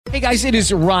Hey guys, it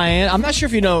is Ryan. I'm not sure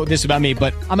if you know this about me,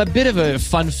 but I'm a bit of a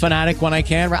fun fanatic when I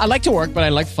can. I like to work, but I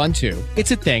like fun too.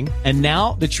 It's a thing. And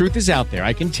now the truth is out there.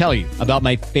 I can tell you about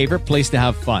my favorite place to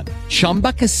have fun.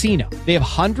 Chumba Casino. They have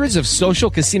hundreds of social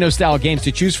casino style games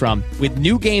to choose from with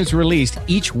new games released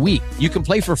each week. You can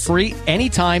play for free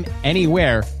anytime,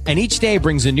 anywhere. And each day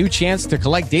brings a new chance to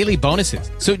collect daily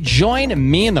bonuses. So join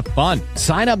me in the fun.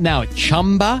 Sign up now at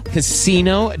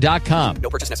ChumbaCasino.com. No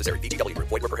purchase necessary. VGW.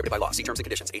 Void where prohibited by law. See terms and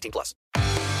conditions. 18+.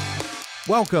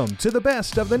 Welcome to the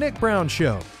best of the Nick Brown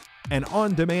Show, an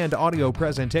on-demand audio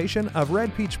presentation of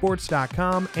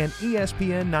RedPeachSports.com and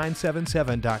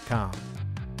ESPN977.com.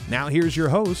 Now here's your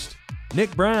host,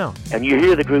 Nick Brown. And you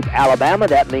hear the group Alabama,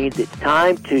 that means it's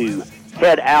time to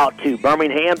head out to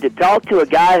Birmingham to talk to a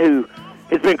guy who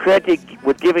has been credited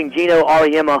with giving Gino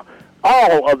Auriemma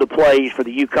all of the plays for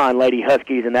the UConn Lady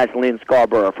Huskies, and that's Lynn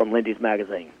Scarborough from Lindy's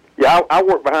Magazine. Yeah, I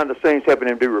work behind the scenes helping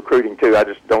him do recruiting, too. I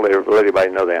just don't let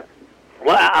anybody know that.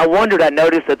 Well, I wondered, I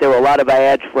noticed that there were a lot of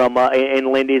ads from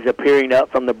in Lindy's appearing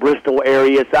up from the Bristol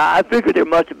area, so I figured there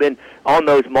must have been on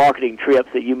those marketing trips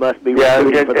that you must be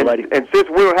recruiting for the ladies. And since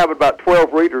we'll have about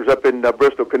 12 readers up in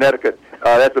Bristol, Connecticut,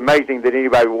 that's amazing that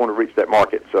anybody would want to reach that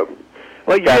market. So,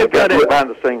 well, you have done it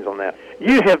behind the scenes on that.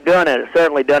 You have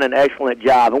certainly done an excellent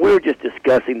job, and we were just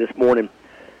discussing this morning,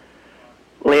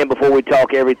 Lynn, before we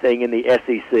talk everything in the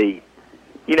SEC.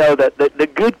 You know, the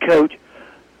good coach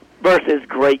versus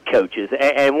great coaches.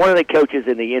 And one of the coaches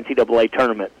in the NCAA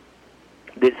tournament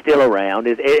that's still around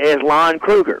is Lon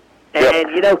Kruger. Yep. And,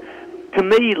 you know, to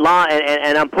me, Lon,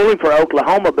 and I'm pulling for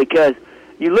Oklahoma because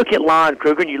you look at Lon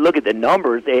Kruger and you look at the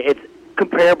numbers, it's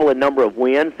comparable in number of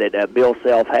wins that Bill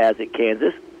Self has at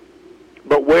Kansas.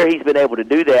 But where he's been able to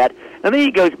do that, I think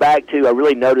he goes back to, I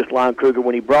really noticed Lon Kruger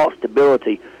when he brought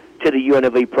stability to the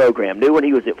UNLV program. Knew when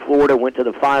he was at Florida, went to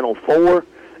the Final Four.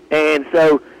 And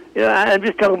so, you know, I'm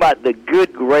just talking about the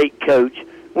good, great coach.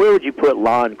 Where would you put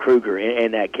Lon Kruger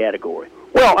in that category?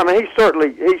 Well, I mean, he's certainly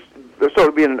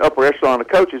being an upper echelon of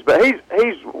coaches, but he's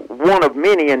one of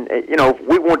many, and, you know, if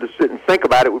we wanted to sit and think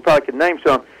about it, we probably could name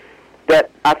some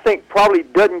that I think probably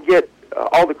doesn't get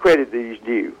all the credit that he's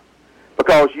due.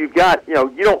 Because you've got, you know,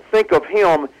 you don't think of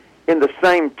him in the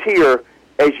same tier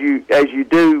as you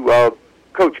do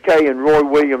Coach K and Roy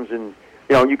Williams, and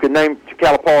you know you can name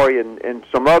Calipari and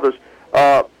some others,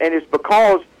 and it's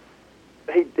because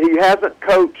he hasn't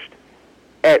coached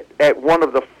at one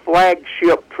of the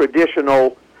flagship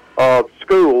traditional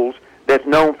schools that's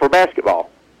known for basketball,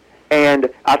 and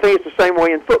I think it's the same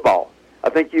way in football. I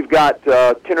think you've got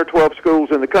 10 or 12 schools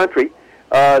in the country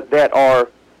that are.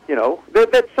 You know,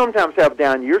 that sometimes have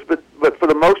down years, but for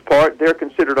the most part, they're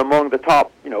considered among the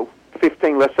top,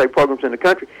 15, let's say, programs in the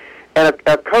country. And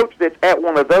a coach that's at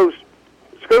one of those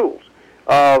schools,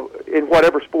 in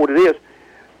whatever sport it is,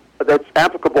 that's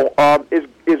applicable, is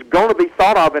going to be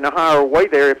thought of in a higher way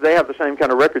there if they have the same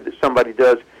kind of record that somebody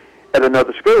does at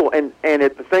another school. And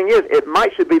the thing is, it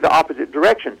should be the opposite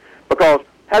direction, because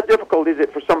how difficult is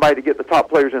it for somebody to get the top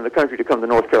players in the country to come to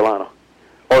North Carolina,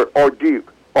 or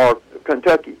Duke, or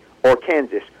Kentucky, or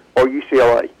Kansas, or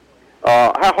UCLA?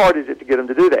 How hard is it to get them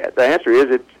to do that? The answer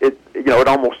is it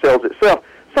almost sells itself.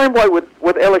 Same way with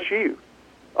LSU,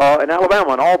 and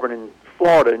Alabama, and Auburn, and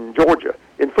Florida, and Georgia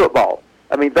in football.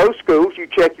 I mean, those schools, you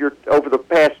check over the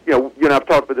past, you and I've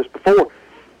talked about this before,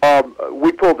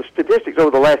 we pulled the statistics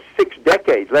over the last 6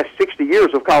 decades, last 60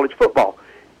 years of college football,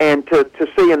 and to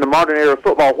see in the modern era of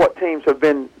football what teams have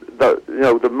been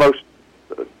the most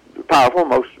powerful,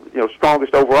 most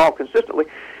strongest overall consistently,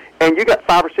 and you got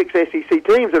 5 or 6 SEC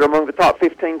teams that are among the top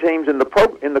 15 teams in the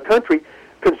country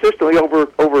consistently over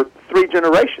 3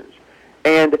 generations,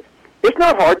 and it's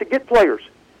not hard to get players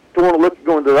to want to look at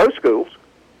going to those schools,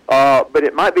 but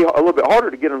it might be a little bit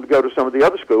harder to get them to go to some of the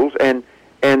other schools. And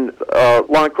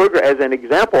Lon Kruger, as an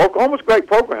example, Oklahoma's a great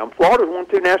program. Florida's won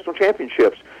 2 national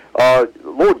championships.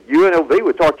 UNLV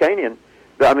with Tarkanian.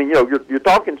 I mean, you're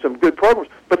talking some good programs,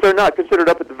 but they're not considered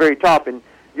up at the very top. And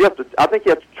I think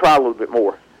you have to try a little bit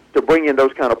more to bring in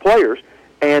those kind of players.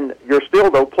 And you're still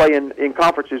though playing in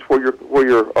conferences where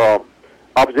your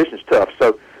opposition's tough.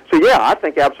 So yeah, I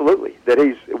think absolutely that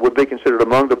would be considered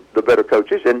among the better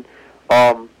coaches,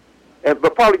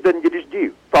 but probably doesn't get his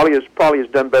due. Probably has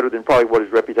done better than probably what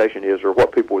his reputation is or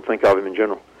what people would think of him in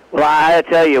general. Well, I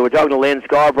tell you, we're talking to Lynn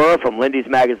Scarborough from Lindy's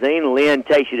Magazine. Lynn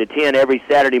takes you to 10 every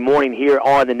Saturday morning here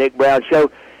on the Nick Brown Show.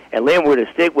 And Lynn, we're to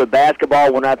stick with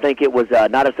basketball when I think it was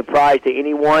not a surprise to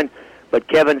anyone, but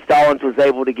Kevin Stallings was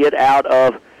able to get out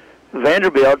of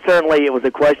Vanderbilt. Certainly it was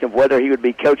a question of whether he would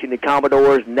be coaching the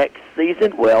Commodores next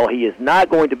season. Well, he is not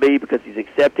going to be because he's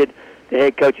accepted the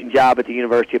head coaching job at the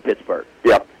University of Pittsburgh.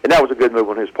 Yeah, and that was a good move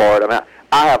on his part. I mean,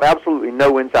 I have absolutely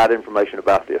no inside information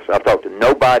about this. I've talked to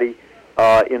nobody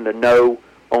in the know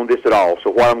on this at all. So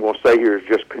what I'm going to say here is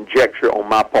just conjecture on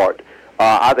my part.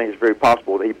 I think it's very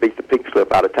possible that he beat the pink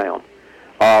slip out of town.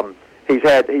 He's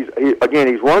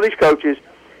one of these coaches.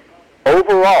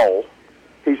 Overall,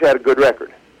 he's had a good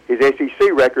record. His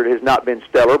SEC record has not been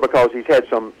stellar because he's had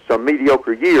some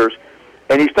mediocre years,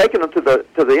 and he's taken them to the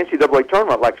NCAA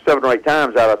tournament like 7 or 8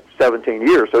 times out of 17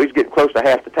 years. So he's getting close to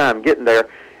half the time getting there,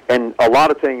 and a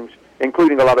lot of teams,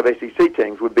 including a lot of SEC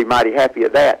teams, would be mighty happy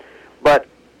at that. But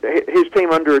his team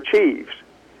underachieves.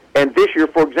 And this year,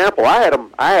 for example, I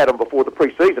had him before the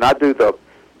preseason. I do the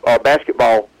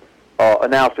basketball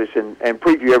analysis and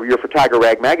preview every year for Tiger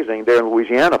Rag magazine there in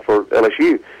Louisiana for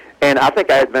LSU. And I think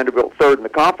I had Vanderbilt third in the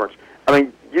conference. I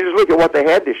mean, you just look at what they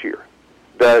had this year.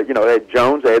 They had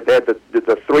Jones. They had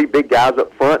the 3 big guys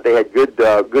up front. They had good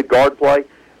guard play.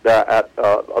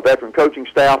 A veteran coaching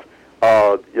staff.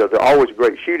 They're always a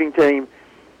great shooting team,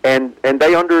 and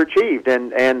they underachieved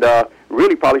and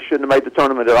really probably shouldn't have made the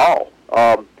tournament at all.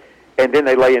 And then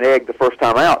they lay an egg the first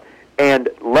time out. And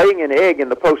laying an egg in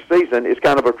the postseason is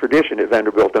kind of a tradition at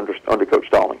Vanderbilt under Coach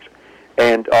Stallings.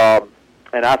 And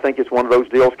I think it's one of those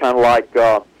deals, kind of like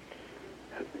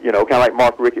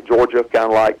Mark Rick at Georgia, kind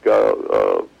of like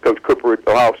Coach Cooper at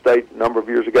Ohio State a number of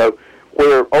years ago,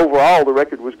 where overall the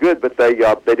record was good, but they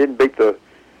didn't beat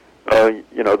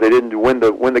they didn't win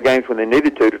the games when they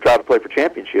needed to try to play for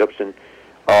championships. And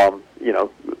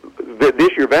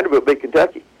this year Vanderbilt beat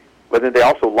Kentucky, but then they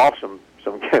also lost some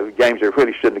games they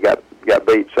really shouldn't have got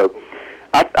beat. So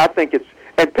I think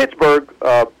and Pittsburgh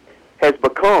has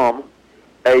become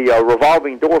a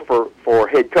revolving door for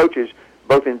head coaches,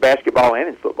 both in basketball and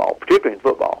in football, particularly in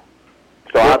football.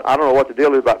 So I don't know what the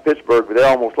deal is about Pittsburgh, but they're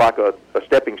almost like a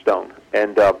stepping stone,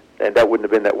 and that wouldn't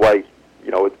have been that way.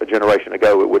 A generation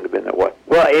ago, it wouldn't have been that way.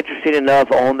 Well, interesting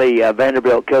enough, on the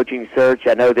Vanderbilt coaching search,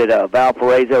 I know that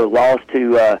Valparaiso lost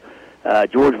to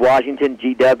George Washington,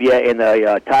 GW, in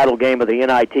the title game of the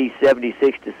NIT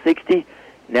 76-60.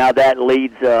 Now that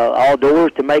leads all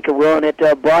doors to make a run at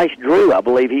Bryce Drew. I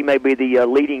believe he may be the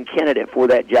leading candidate for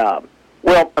that job.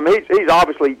 Well, I mean, he's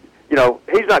obviously,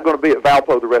 he's not going to be at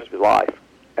Valpo the rest of his life.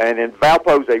 And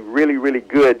Valpo's a really, really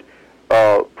good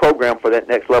program for that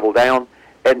next level down.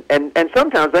 And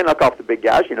sometimes they knock off the big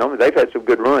guys, they've had some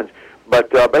good runs. But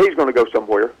he's going to go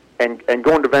somewhere. And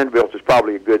going to Vanderbilt is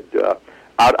probably a good,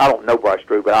 I don't know Bryce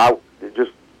Drew, but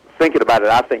just thinking about it,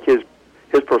 I think his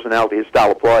personality, his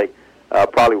style of play,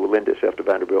 probably will lend itself to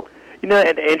Vanderbilt.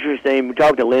 And interesting, we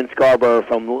talked to Lynn Scarborough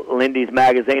from Lindy's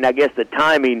magazine. I guess the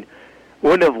timing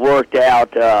wouldn't have worked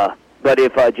out, but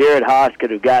if Jared Haas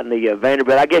could have gotten the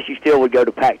Vanderbilt, I guess you still would go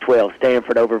to Pac-12,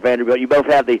 Stanford over Vanderbilt. You both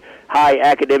have the high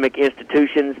academic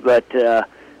institutions, but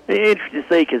interesting to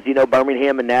see because,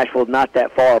 Birmingham and Nashville not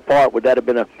that far apart. Would that have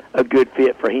been a good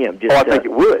fit for him? I think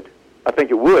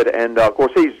it would. And, of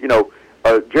course, he's,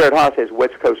 Jared Haas has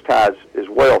West Coast ties as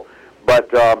well. But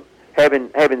having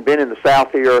been in the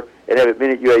South here and having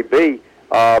been at UAB,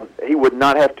 he would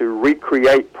not have to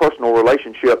recreate personal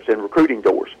relationships and recruiting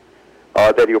doors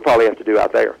that he'll probably have to do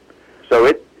out there.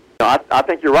 So I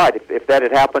think you're right. If that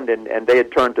had happened and they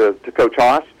had turned to Coach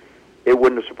Haas, it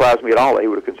wouldn't have surprised me at all that he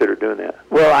would have considered doing that.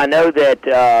 Well, I know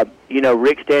that,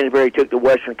 Rick Stansbury took the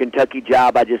Western Kentucky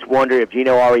job. I just wonder if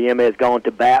Gino Auriemma has gone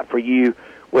to bat for you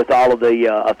with all of the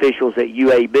officials at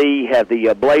UAB, have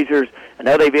the Blazers. I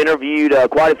know they've interviewed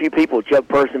quite a few people, Chuck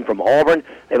Person from Auburn.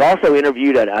 They've also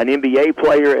interviewed an NBA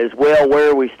player as well. Where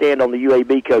do we stand on the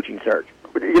UAB coaching search?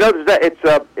 That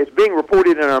it's being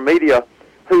reported in our media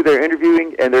who they're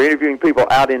interviewing, and they're interviewing people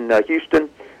out in Houston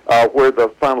where the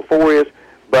Final Four is.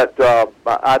 But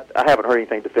I haven't heard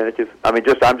anything definitive. I mean,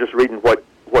 I'm just reading what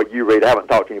you read. I haven't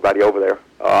talked to anybody over there.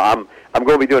 I'm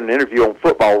going to be doing an interview on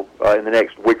football in the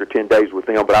next week or 10 days with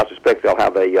them, but I suspect they'll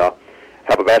have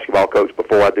a basketball coach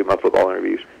before I do my football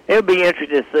interviews. It would be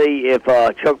interesting to see if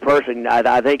Chuck Person,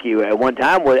 I think you at one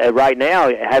time, right now,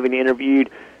 having interviewed,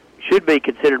 should be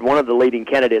considered one of the leading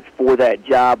candidates for that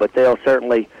job, but they'll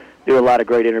certainly do a lot of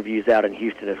great interviews out in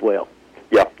Houston as well.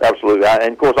 Yeah, absolutely.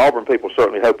 And, of course, Auburn people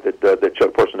certainly hope that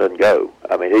Chuck Person doesn't go.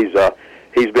 I mean,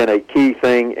 he's been a key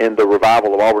thing in the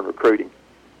revival of Auburn recruiting.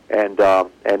 And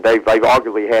they've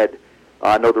arguably had,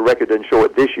 I know the record didn't show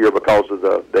it this year because of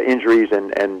the injuries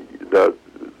and the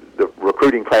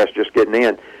recruiting class just getting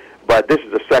in. But this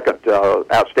is the second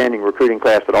outstanding recruiting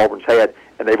class that Auburn's had,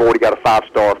 and they've already got a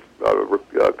 5-star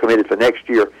committed for next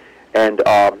year. And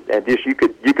this you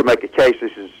could make a case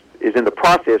this is in the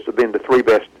process of being the 3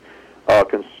 best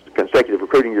consecutive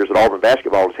recruiting years that Auburn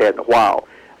basketball has had in a while.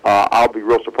 I'll be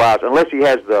real surprised unless he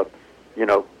has the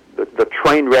the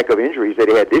train wreck of injuries that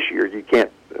he had this year, you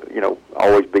can't,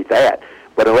 always beat that.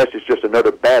 But unless it's just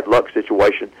another bad luck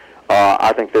situation,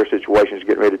 I think their situation is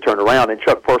getting ready to turn around. And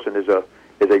Chuck Person is a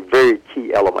very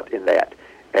key element in that.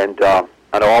 And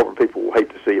I know Auburn people will hate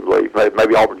to see him leave.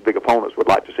 Maybe Auburn's big opponents would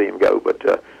like to see him go, but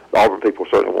the Auburn people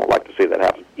certainly won't like to see that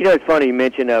happen. It's funny you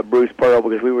mentioned Bruce Pearl,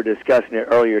 because we were discussing it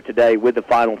earlier today with the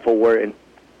Final Four, and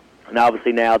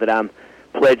obviously now that I'm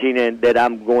pledging and that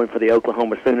I'm going for the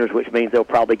Oklahoma Sooners, which means they'll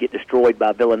probably get destroyed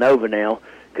by Villanova now,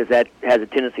 because that has a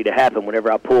tendency to happen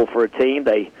whenever I pull for a team.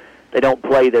 They don't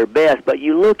play their best. But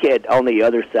you look at on the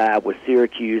other side with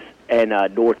Syracuse and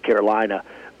North Carolina,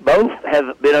 both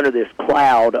have been under this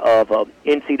cloud of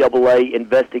NCAA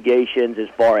investigations as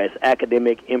far as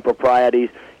academic improprieties.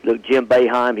 Look, Jim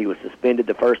Boeheim, he was suspended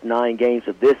the first 9 games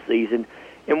of this season.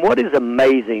 And what is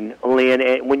amazing,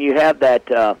 Lynn, when you have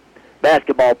that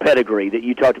basketball pedigree that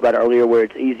you talked about earlier, where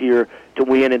it's easier to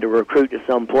win and to recruit to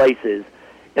some places,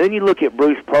 and then you look at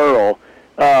Bruce Pearl,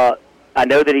 I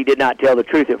know that he did not tell the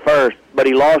truth at first, but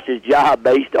he lost his job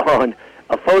based on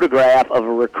a photograph of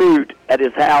a recruit at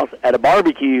his house at a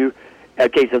barbecue.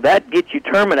 Okay, so that gets you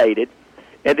terminated,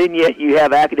 and then yet you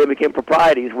have academic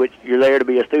improprieties, which you're there to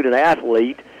be a student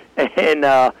athlete, and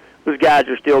those guys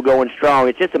are still going strong.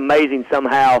 It's just amazing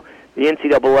somehow the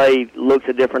NCAA looks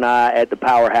a different eye at the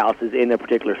powerhouses in their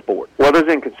particular sport. Well,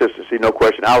 there's inconsistency, no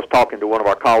question. I was talking to one of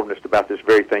our columnists about this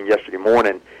very thing yesterday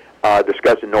morning,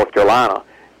 discussing North Carolina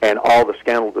and all the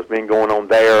scandals that's been going on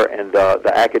there, and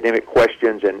the academic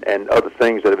questions and other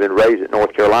things that have been raised at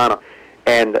North Carolina.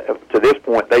 And to this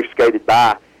point, they've skated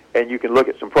by, and you can look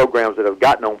at some programs that have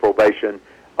gotten on probation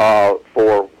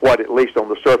for what, at least on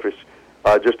the surface,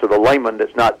 just to the layman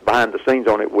that's not behind the scenes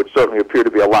on it, would certainly appear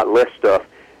to be a lot less stuff.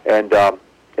 And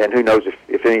who knows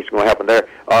if anything's going to happen there.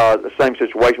 The same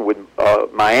situation with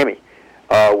Miami,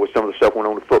 with some of the stuff went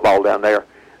on with football down there.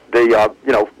 The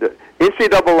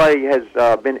NCAA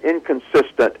has been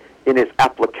inconsistent in its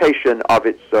application of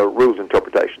its rules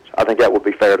interpretations. I think that would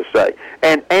be fair to say.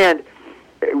 And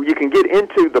you can get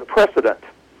into the precedent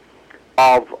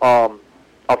of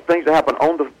things that happen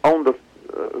on the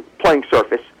playing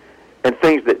surface and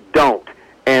things that don't.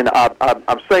 And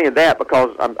I'm saying that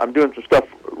because I'm doing some stuff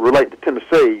related to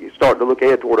Tennessee, starting to look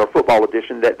ahead toward our football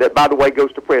edition that, by the way,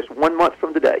 goes to press 1 month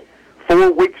from today.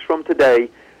 4 weeks from today,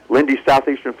 Lindy's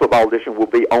Southeastern Football Edition will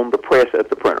be on the press at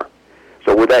the printer.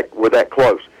 So we're that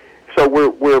close. So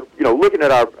we're looking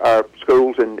at our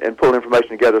schools and pulling information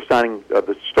together, signing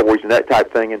the stories and that type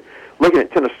of thing. And looking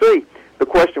at Tennessee, the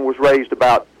question was raised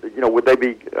about would they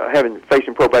be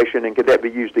facing probation, and could that be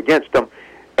used against them?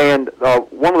 And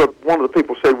one of the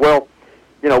people said, well,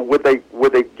 would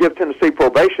they give Tennessee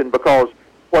probation because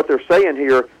what they're saying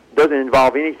here doesn't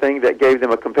involve anything that gave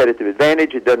them a competitive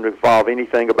advantage. It doesn't involve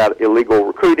anything about illegal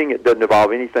recruiting. It doesn't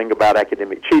involve anything about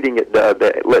academic cheating.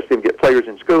 That lets them get players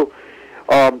in school.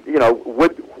 Why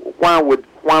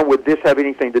would this have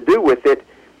anything to do with it?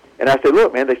 And I said,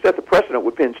 look, man, they set the precedent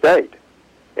with Penn State,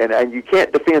 and you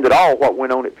can't defend at all what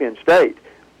went on at Penn State,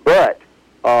 but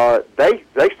they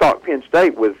stocked Penn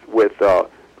State with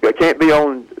can't be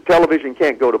on television,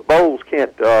 can't go to bowls,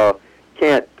 can't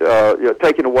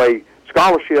taking away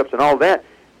scholarships and all that,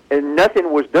 and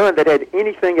nothing was done that had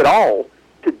anything at all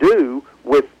to do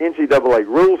with NCAA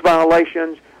rules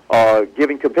violations,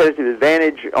 giving competitive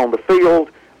advantage on the field,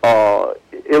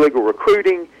 illegal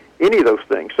recruiting, any of those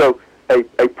things. So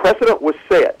a precedent was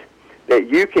set that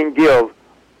you can give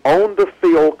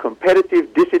on-the-field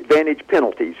competitive disadvantage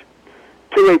penalties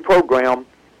to a program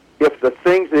if the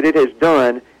things that it has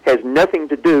done has nothing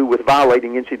to do with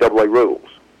violating NCAA rules.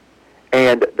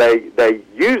 And they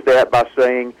use that by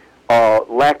saying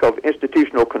lack of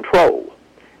institutional control.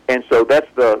 And so that's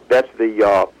the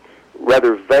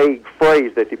rather vague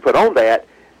phrase that they put on that.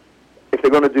 If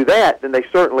they're going to do that, then they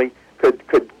certainly could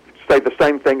say the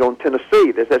same thing on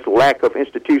Tennessee. That's lack of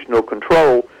institutional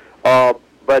control.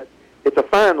 But it's a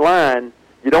fine line.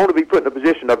 You don't want to be put in a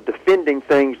position of defending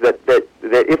things that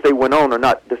if they went on are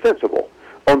not defensible.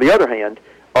 On the other hand,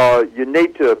 you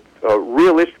need to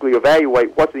realistically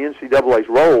evaluate what's the NCAA's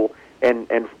role and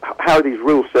how are these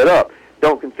rules set up.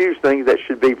 Don't confuse things that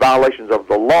should be violations of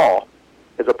the law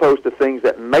as opposed to things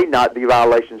that may not be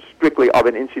violations strictly of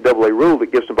an NCAA rule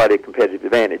that gives somebody a competitive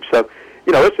advantage. So,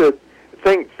 it's a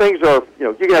thing. Things are,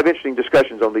 you can have interesting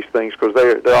discussions on these things because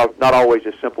they're not always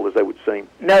as simple as they would seem.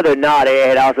 No, they're not,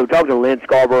 Ed. Also, talking to Lynn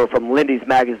Scarborough from Lindy's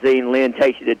Magazine. Lynn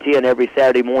takes you to 10 every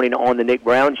Saturday morning on the Nick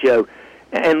Brown Show.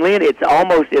 And, Lynn, it's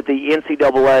almost if the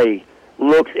NCAA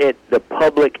looks at the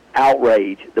public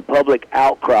outrage, the public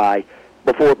outcry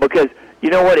because, you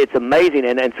know what, it's amazing,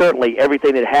 and certainly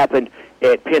everything that happened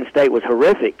at Penn State was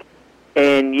horrific.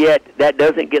 and yet that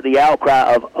doesn't get the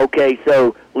outcry of, okay,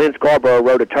 so Lynn Scarborough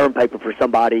wrote a term paper for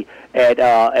somebody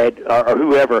or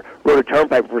whoever wrote a term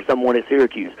paper for someone at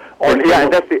Syracuse. And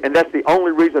that's the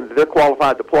only reason that they're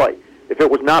qualified to play. If it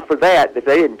was not for that, if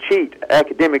they didn't cheat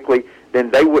academically, then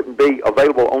they wouldn't be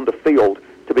available on the field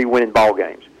to be winning ball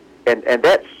games. And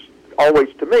that's always,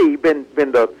 to me, been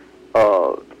the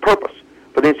purpose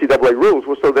for the NCAA rules,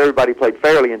 was so that everybody played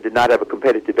fairly and did not have a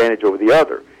competitive advantage over the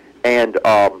other. And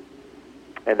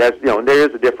that's, and there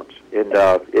is a difference in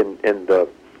the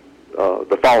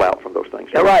fallout from those things.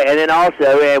 Yeah, right, and then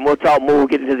also, and we'll talk more, we'll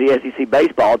get into the SEC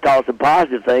baseball, talk some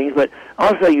positive things, but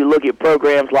also you look at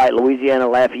programs like Louisiana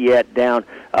Lafayette down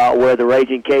where the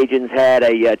Raging Cajuns had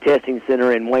a testing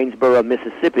center in Waynesboro,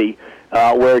 Mississippi,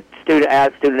 where student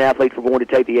athletes were going to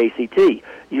take the ACT.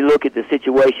 You look at the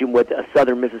situation with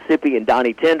Southern Mississippi and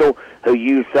Donnie Tyndall, who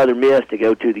used Southern Miss to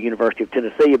go to the University of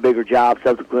Tennessee, a bigger job,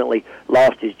 subsequently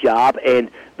lost his job,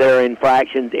 and there are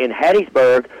infractions in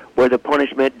Hattiesburg where the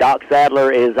punishment, Doc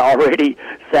Sadler is already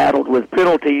saddled with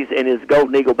penalties in his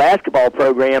Golden Eagle basketball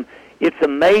program. It's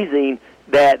amazing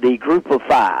that the Group of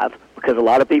Five, because a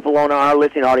lot of people on our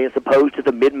listening audience opposed to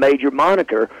the mid-major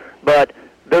moniker, but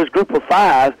those Group of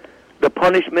Five, the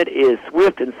punishment is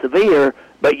swift and severe,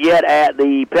 but yet at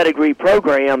the pedigree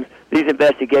programs, these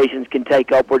investigations can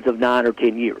take upwards of 9 or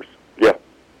 10 years. Yeah,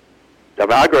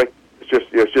 I agree. It's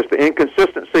just the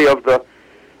inconsistency of the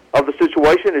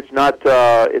situation. It's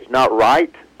not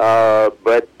right,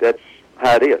 but that's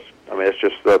how it is. I mean,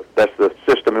 that's the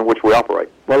system in which we operate.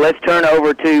 Well, let's turn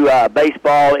over to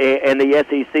baseball and the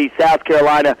SEC. South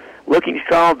Carolina looking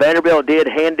strong. Vanderbilt did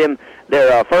hand them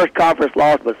their first conference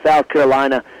loss, but South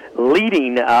Carolina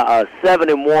leading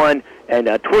 7-1 and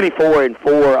 24-4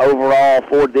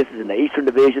 overall. This is in the Eastern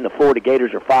Division. The Florida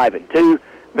Gators are 5-2.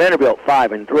 Vanderbilt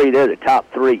 5-3. They're the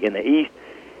top three in the East.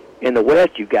 In the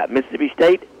West, you've got Mississippi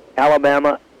State,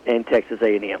 Alabama, and Texas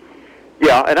A&M.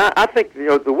 Yeah, and I think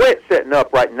the way it's setting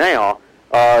up right now,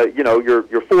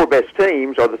 your four best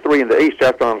teams are the three in the East: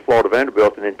 South Carolina, Florida,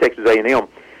 Vanderbilt, and then Texas A&M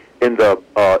in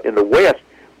the West.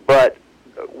 But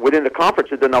within the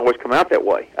conference, it doesn't always come out that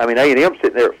way. I mean, A&M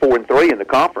sitting there at 4-3 in the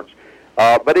conference,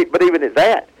 but even at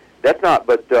that, that's not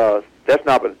but a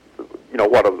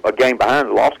game behind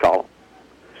the loss column.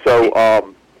 So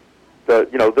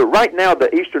right now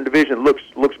the Eastern Division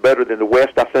looks better than the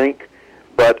West, I think,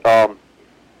 but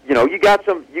you got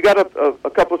a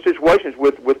couple of situations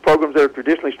with programs that are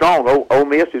traditionally strong. Ole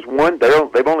Miss is one.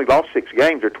 They've only lost 6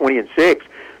 games. They're 20-6,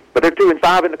 but they're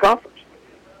 2-5 in the conference.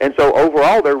 And so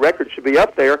overall, their record should be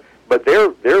up there, but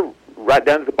they're right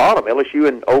down at the bottom. LSU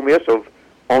and Ole Miss have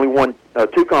only won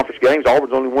 2 conference games.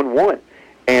 Auburn's only won 1,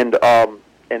 and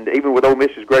even with Ole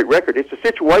Miss's great record, it's a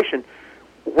situation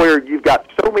where you've got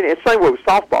so many. It's the same way with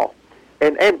softball,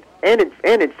 and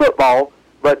in football.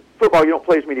 But football, you don't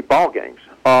play as many ball games.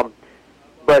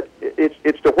 But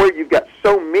it's to where you've got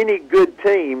so many good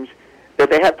teams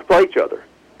that they have to play each other,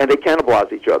 and they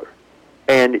cannibalize each other.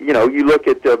 And, you look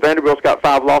at Vanderbilt's got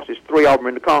 5 losses, 3 of them are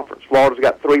in the conference. Florida's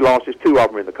got 3 losses, 2 of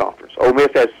them are in the conference. Ole Miss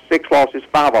has 6 losses,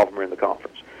 5 of them are in the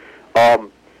conference.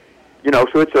 So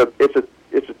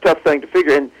it's a tough thing to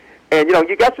figure. And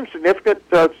you got some significant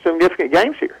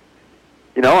games here.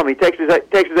 Texas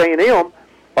A&M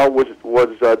was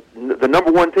the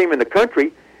number 1 team in the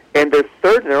country, and they're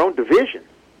 3rd in their own division.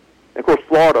 And of course,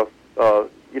 Florida,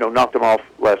 knocked them off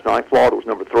last night. Florida was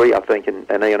number 3, I think, and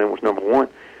A&M was number 1.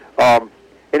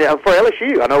 And for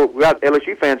LSU, I know we got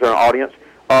LSU fans in our audience.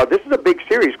 This is a big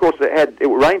series. Of course, it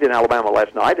rained in Alabama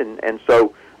last night, and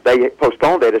so they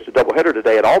postponed it. It's a doubleheader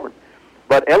today at Auburn.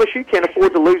 But LSU can't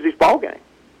afford to lose this ball game.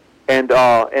 And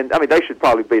I mean, they should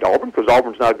probably beat Auburn because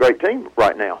Auburn's not a great team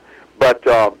right now. But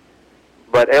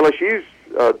LSU's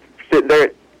sitting there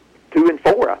at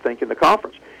 2-4, I think, in the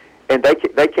conference, and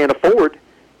they can't afford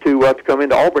to come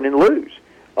into Auburn and lose.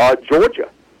 Georgia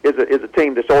is a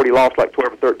team that's already lost like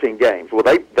 12 or 13 games. Well,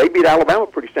 they beat Alabama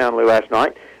pretty soundly last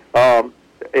night.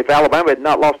 If Alabama had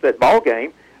not lost that ball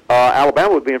game,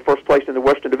 Alabama would be in first place in the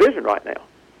Western Division right now.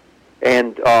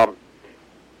 And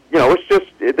it's just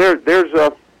there's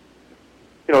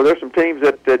some teams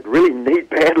that really need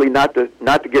badly not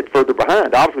to get further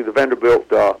behind. Obviously, the Vanderbilt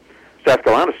South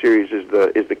Carolina series is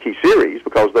the key series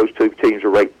because those 2 teams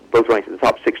are both ranked in the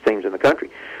top 6 teams in the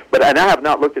country. And I have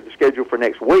not looked at the schedule for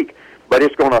next week. But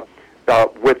it's going to,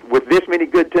 with this many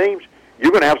good teams,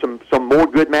 you're going to have some more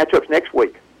good matchups next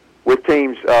week with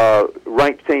teams,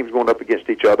 ranked teams going up against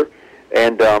each other,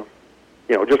 and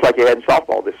just like you had in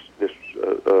softball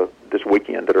this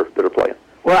weekend that are playing.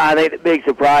 Well, I think the big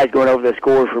surprise going over the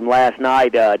scores from last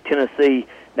night, Tennessee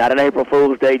not an April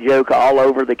Fool's Day joke, all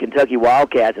over the Kentucky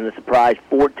Wildcats in the surprise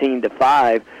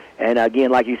 14-5. And again,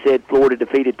 like you said, Florida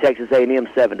defeated Texas A&M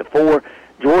 7-4.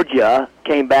 Georgia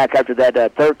came back after that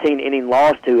 13-inning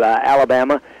loss to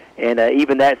Alabama, and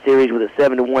even that series with a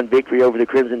 7-1 victory over the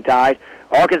Crimson Tide.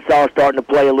 Arkansas starting to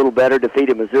play a little better,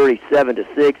 defeated Missouri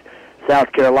 7-6.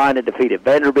 South Carolina defeated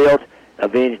Vanderbilt,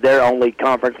 avenged their only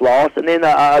conference loss. And then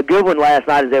a good one last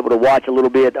night I was able to watch a little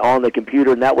bit on the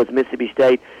computer, and that was Mississippi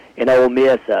State and Ole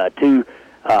Miss, two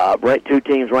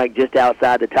teams ranked just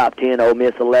outside the top 10. Ole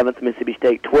Miss 11th, Mississippi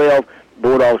State 12th.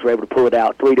 Bulldogs were able to pull it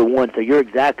out 3-1. So you're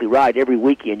exactly right. Every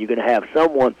weekend you're going to have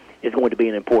someone is going to be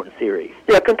an important series.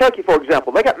 Yeah, Kentucky, for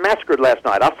example, they got massacred last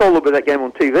night. I saw a little bit of that game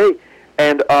on TV,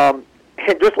 and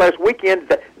just last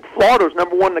weekend, Florida was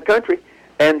number 1 in the country,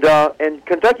 and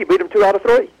Kentucky beat them 2 out of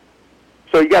 3.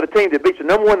 So you got a team that beats the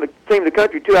number 1 team in the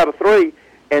country 2 out of 3,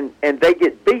 and they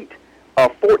get beat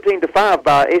 14-5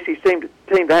 by an SEC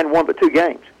team that hadn't won but 2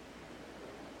 games.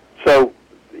 So,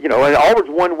 and Auburn's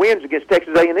won wins against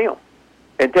Texas A&M,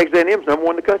 and Texas A&M's number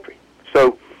 1 in the country.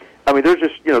 So, I mean, there's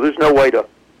just there's no way to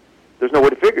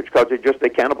figure it because they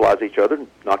cannibalize each other and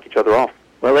knock each other off.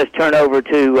 Well, let's turn over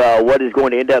to what is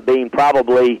going to end up being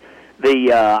probably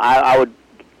the I would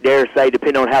dare say,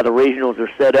 depending on how the regionals are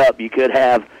set up, you could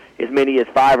have as many as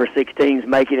 5 or 6 teams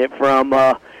making it from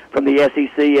the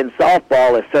SEC in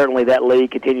softball, as certainly that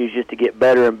league continues just to get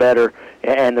better and better,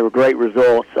 and the great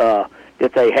results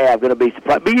that they have. Going to be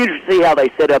surprised. Be interesting to see how they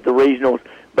set up the regionals,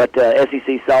 but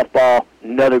SEC softball,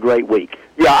 another great week.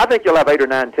 Yeah, I think you'll have 8 or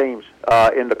 9 teams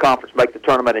in the conference make the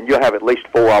tournament, and you'll have at least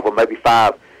 4 of them, maybe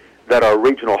 5, that are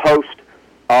regional hosts.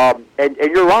 And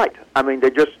you're right. I mean, they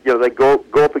just they go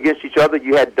up against each other.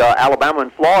 You had Alabama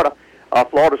and Florida.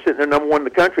 Florida sitting there number 1 in the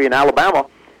country, and Alabama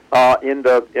in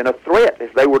a threat.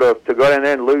 If they were to go down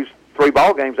there and lose 3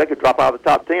 ball games, they could drop out of the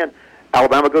top 10.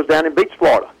 Alabama goes down and beats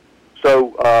Florida.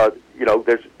 So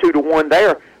there's 2-1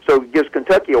 there. So it gives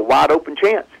Kentucky a wide open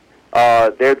chance.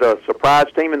 They're the surprise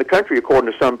team in the country,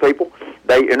 according to some people.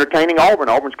 They entertaining Auburn.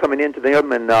 Auburn's coming into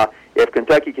them, and if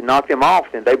Kentucky can knock them off,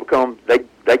 then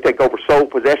they take over sole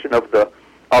possession of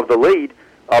the lead.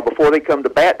 Before they come to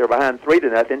bat, they're behind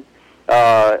 3-0.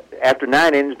 After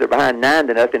 9 innings, they're behind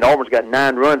 9-0. Auburn's got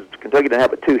 9 runs. Kentucky didn't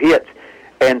have but 2 hits,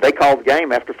 and they called the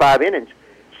game after 5 innings.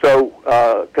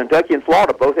 So Kentucky and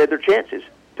Florida both had their chances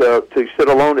to sit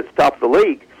alone at the top of the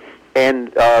league,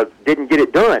 and didn't get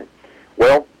it done.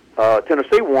 Well,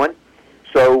 Tennessee won.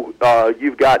 So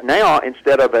you've got now,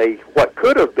 instead of what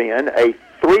could have been a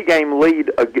 3-game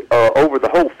lead over the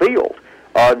whole field,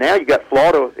 now you got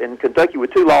Florida and Kentucky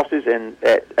with 2 losses and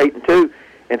at 8-2,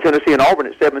 and Tennessee and Auburn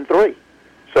at 7-3.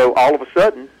 So all of a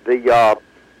sudden the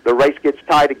race gets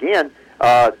tight again.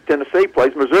 Tennessee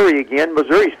plays Missouri again.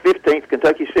 Missouri's 15th,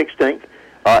 Kentucky 16th.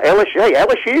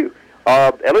 LSU's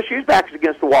backs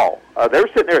against the wall. They were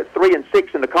sitting there at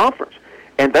 3-6 in the conference,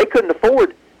 and they couldn't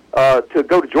afford to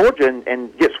go to Georgia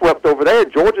and get swept over there.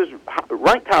 Georgia's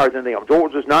ranked higher than them.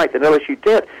 Georgia's 9th and LSU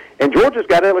 10th. And Georgia's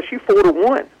got LSU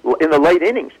 4-1 in the late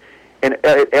innings. And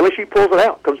LSU pulls it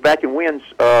out, comes back and wins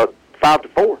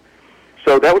 5-4.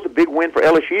 So that was a big win for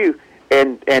LSU.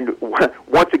 And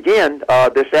once again,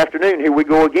 this afternoon, here we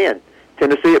go again.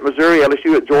 Tennessee at Missouri,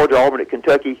 LSU at Georgia, Auburn at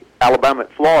Kentucky, Alabama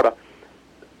at Florida.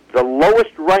 The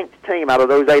lowest ranked team out of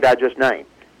those 8 I just named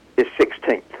is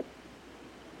 16th.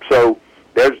 So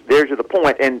there's the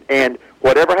point. And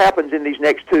whatever happens in these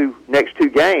next two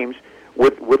games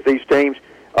with these teams,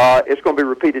 it's going to be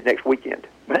repeated next weekend.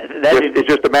 It's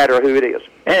just a matter of who it is.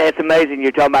 And it's amazing.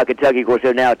 You're talking about Kentucky. Of course,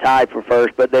 they're now tied for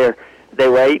first, but they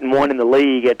were 8-1 in the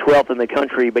league, at 12th in the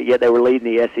country, but yet they were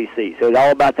leading the SEC. So it's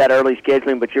all about that early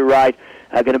scheduling. But you're right.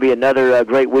 Going to be another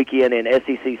great weekend in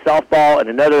SEC softball, and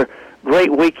another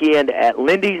great weekend at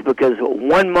Lindy's, because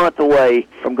 1 month away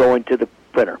from going to the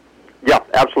printer. Yeah,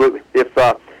 absolutely.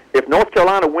 If North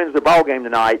Carolina wins the ball game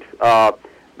tonight,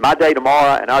 my day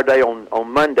tomorrow and our day on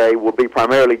Monday will be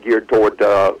primarily geared toward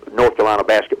North Carolina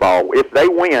basketball. If they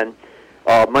win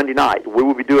Monday night, we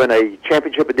will be doing a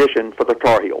championship edition for the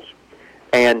Tar Heels,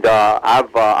 and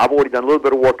I've already done a little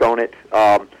bit of work on it.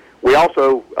 We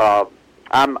also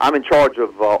I'm in charge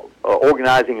of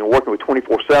organizing and working with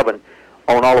 24/7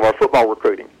 on all of our football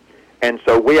recruiting. And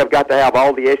so we have got to have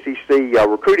all the SEC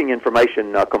recruiting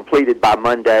information completed by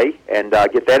Monday and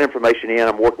get that information in.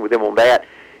 I'm working with them on that.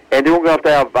 And then we're going to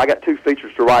have I got 2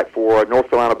 features to write for North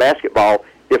Carolina basketball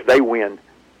if they win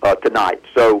tonight.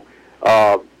 So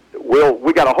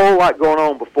we got a whole lot going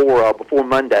on before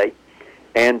Monday.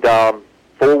 And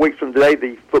 4 weeks from today,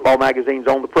 the football magazine's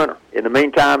on the printer. In the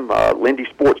meantime,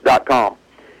 LindySports.com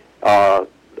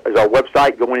is our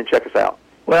website. Go in and check us out.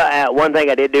 Well, one thing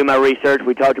I did do my research,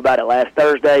 we talked about it last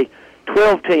Thursday,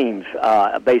 12 teams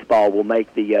of baseball will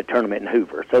make the tournament in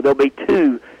Hoover. So there'll be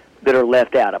 2 that are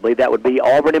left out. I believe that would be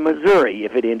Auburn and Missouri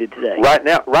if it ended today. Right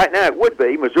now it would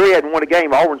be. Missouri hadn't won a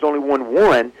game. Auburn's only won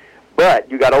 1,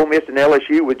 but you got Ole Miss and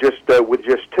LSU with just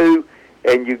 2,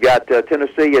 and you got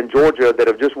Tennessee and Georgia that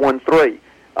have just won 3.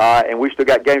 And we still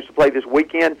got games to play this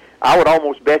weekend. I would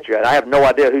almost bet you, and I have no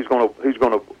idea who's going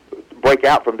to break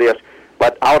out from this,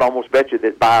 but I would almost bet you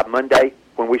that by Monday,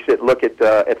 when we sit and look at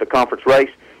the conference race,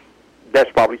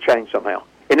 that's probably changed somehow.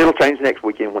 And it'll change next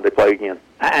weekend when they play again.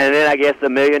 And then I guess the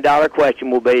 $1,000,000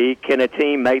 question will be, can a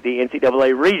team make the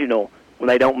NCAA regional when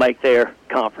they don't make their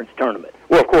conference tournament?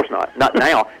 Well, of course not. Not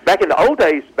now. Back in the old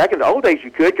days,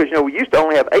 you could, because we used to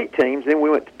only have 8 teams. Then we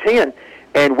went to 10,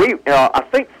 and I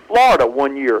think Florida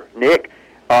one year, Nick,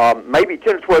 maybe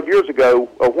 10 or 12 years ago,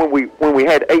 when we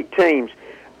had 8 teams.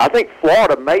 I think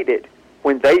Florida made it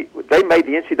when they made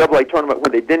the NCAA tournament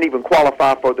when they didn't even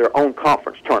qualify for their own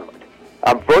conference tournament.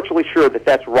 I'm virtually sure that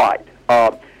that's right.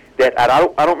 I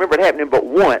don't remember it happening but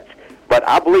once, but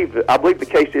I believe the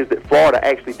case is that Florida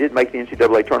actually did make the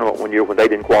NCAA tournament one year when they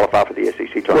didn't qualify for the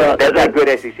SEC tournament. Well, that's how good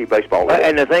SEC baseball is.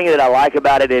 And the thing that I like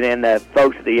about it, and the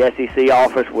folks at the SEC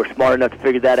office were smart enough to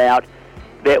figure that out,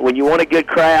 that when you want a good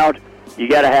crowd, you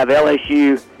got to have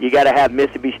LSU, you got to have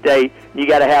Mississippi State, you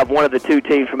got to have one of the 2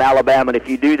 teams from Alabama. And if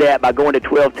you do that by going to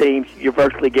 12 teams, you're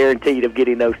virtually guaranteed of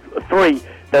getting those three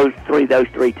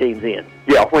teams in.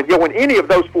 Yeah, when any of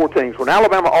those 4 teams, when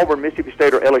Alabama, Auburn, Mississippi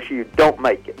State, or LSU don't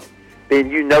make it, then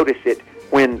you notice it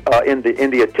when in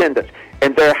the attendance.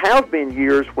 And there have been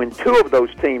years when 2 of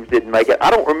those teams didn't make it. I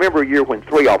don't remember a year when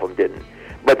 3 of them didn't.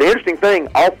 But the interesting thing,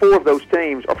 all 4 of those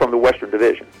teams are from the Western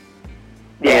Division.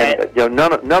 Yeah. And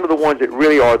none of the ones that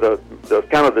really are the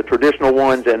kind of the traditional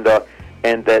ones and that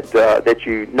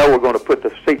are going to put the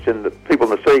seats in the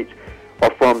people in the seats are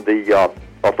from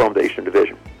the Eastern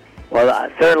Division. Well,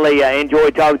 I certainly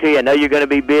enjoyed talking to you. I know you're going to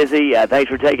be busy. Thanks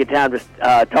for taking time to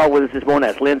talk with us this morning.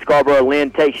 That's Lynn Scarborough.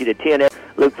 Lynn takes you to 10.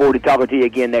 Look forward to talking to you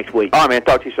again next week. All right, man.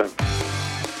 Talk to you soon.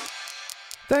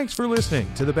 Thanks for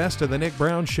listening to the Best of the Nick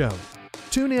Brown Show.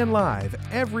 Tune in live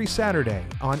every Saturday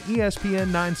on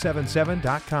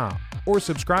ESPN977.com or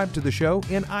subscribe to the show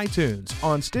in iTunes,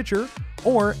 on Stitcher,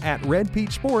 or at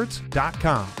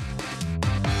redpeachsports.com.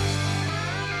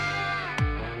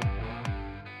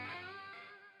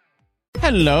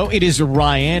 Hello, it is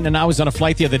Ryan, and I was on a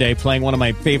flight the other day playing one of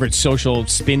my favorite social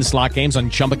spin slot games on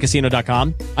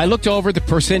ChumbaCasino.com. I looked over at the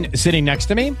person sitting next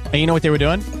to me, and you know what they were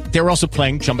doing? They were also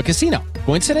playing Chumba Casino.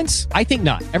 Coincidence? I think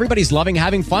not. Everybody's loving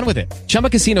having fun with it. Chumba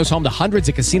Casino is home to hundreds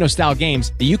of casino-style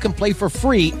games that you can play for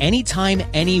free anytime,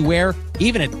 anywhere,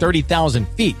 even at 30,000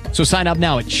 feet. So sign up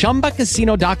now at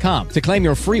ChumbaCasino.com to claim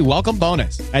your free welcome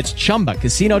bonus. That's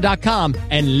ChumbaCasino.com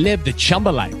and live the Chumba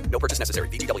life. No purchase necessary.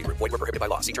 VGW. Void where prohibited by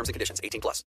law. See terms and conditions. 18+.